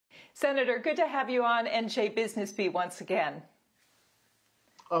Senator, good to have you on NJ Business Beat once again.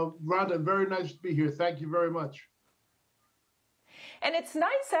 Rhonda, very nice to be here. Thank you very much. And it's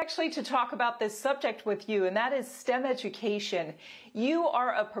nice actually to talk about this subject with you, and that is STEM education. You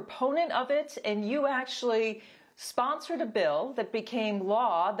are a proponent of it, and you actually sponsored a bill that became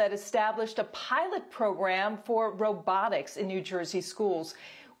law that established a pilot program for robotics in New Jersey schools.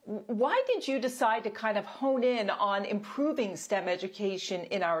 Why did you decide to kind of hone in on improving STEM education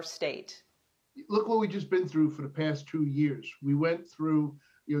in our state? Look what we've just been through for the past 2 years. We went through,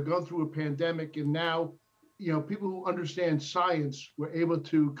 gone through a pandemic, and now, people who understand science were able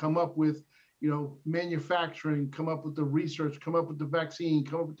to come up with, manufacturing, come up with the research, come up with the vaccine,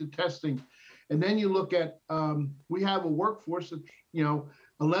 come up with the testing. And then you look at, we have a workforce of,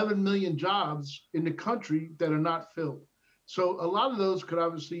 11 million jobs in the country that are not filled. So a lot of those could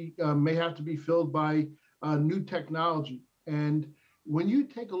obviously may have to be filled by new technology. And when you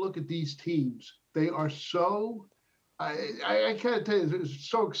take a look at these teams, they are so, I can't tell you, it's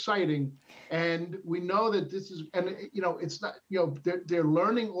so exciting. And we know that this is, and it's not, they're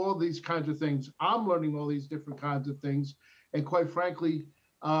learning all these kinds of things. I'm learning all these different kinds of things. And quite frankly,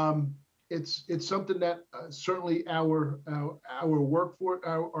 it's something that certainly our workforce,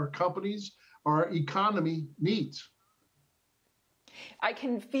 our companies, our economy needs. I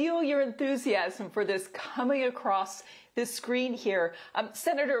can feel your enthusiasm for this coming across this screen here.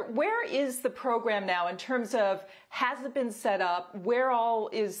 Senator, where is the program now in terms of, has it been set up? Where all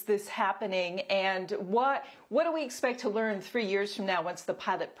is this happening? And what do we expect to learn 3 years from now once the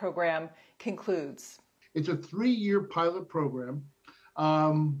pilot program concludes? It's a 3-year pilot program.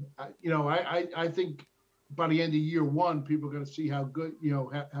 I think by the end of year one, people are going to see how good,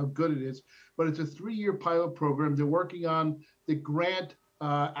 how good it is. But it's a 3-year pilot program. They're working on the grant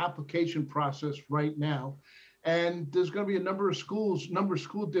application process right now. And there's going to be a number of school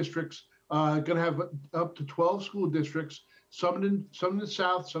districts, going to have up to 12 school districts, some in the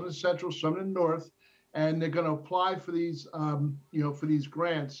south, some in the central, some in the north. And they're going to apply for these, for these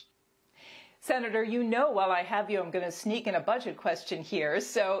grants. Senator, while I have you, I'm going to sneak in a budget question here,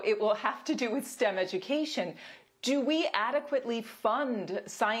 so it will have to do with STEM education. Do we adequately fund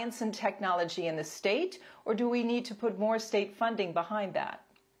science and technology in the state, or do we need to put more state funding behind that?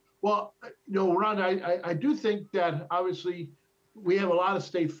 Well, Rhonda, I do think that obviously we have a lot of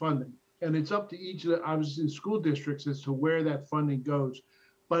state funding, and it's up to each of the, obviously, the school districts as to where that funding goes.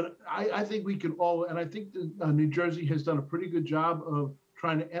 But I think we can all, and I think that New Jersey has done a pretty good job of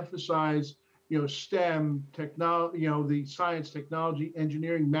trying to emphasize STEM, technology, the science, technology,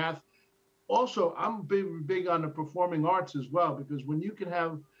 engineering, math. Also, I'm big on the performing arts as well, because when you can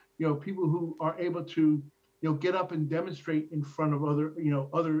have, people who are able to, get up and demonstrate in front of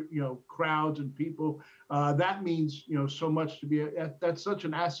other crowds and people, that means, so much to be, that's such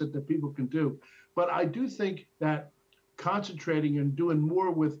an asset that people can do. But I do think that concentrating and doing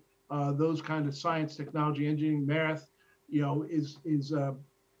more with those kind of science, technology, engineering, math,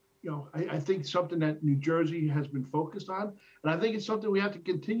 I think something that New Jersey has been focused on, and I think it's something we have to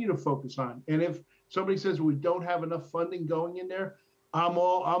continue to focus on. And if somebody says we don't have enough funding going in there, I'm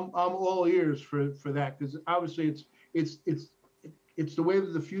all ears for that, because obviously it's the way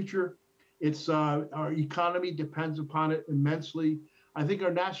of the future. It's our economy depends upon it immensely. I think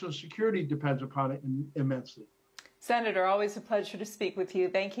our national security depends upon it immensely. Senator, always a pleasure to speak with you.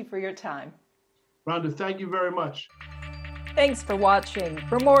 Thank you for your time. Rhonda, thank you very much. Thanks for watching.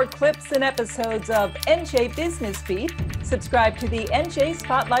 For more clips and episodes of NJ Business Beat, subscribe to the NJ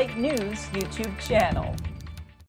Spotlight News YouTube channel.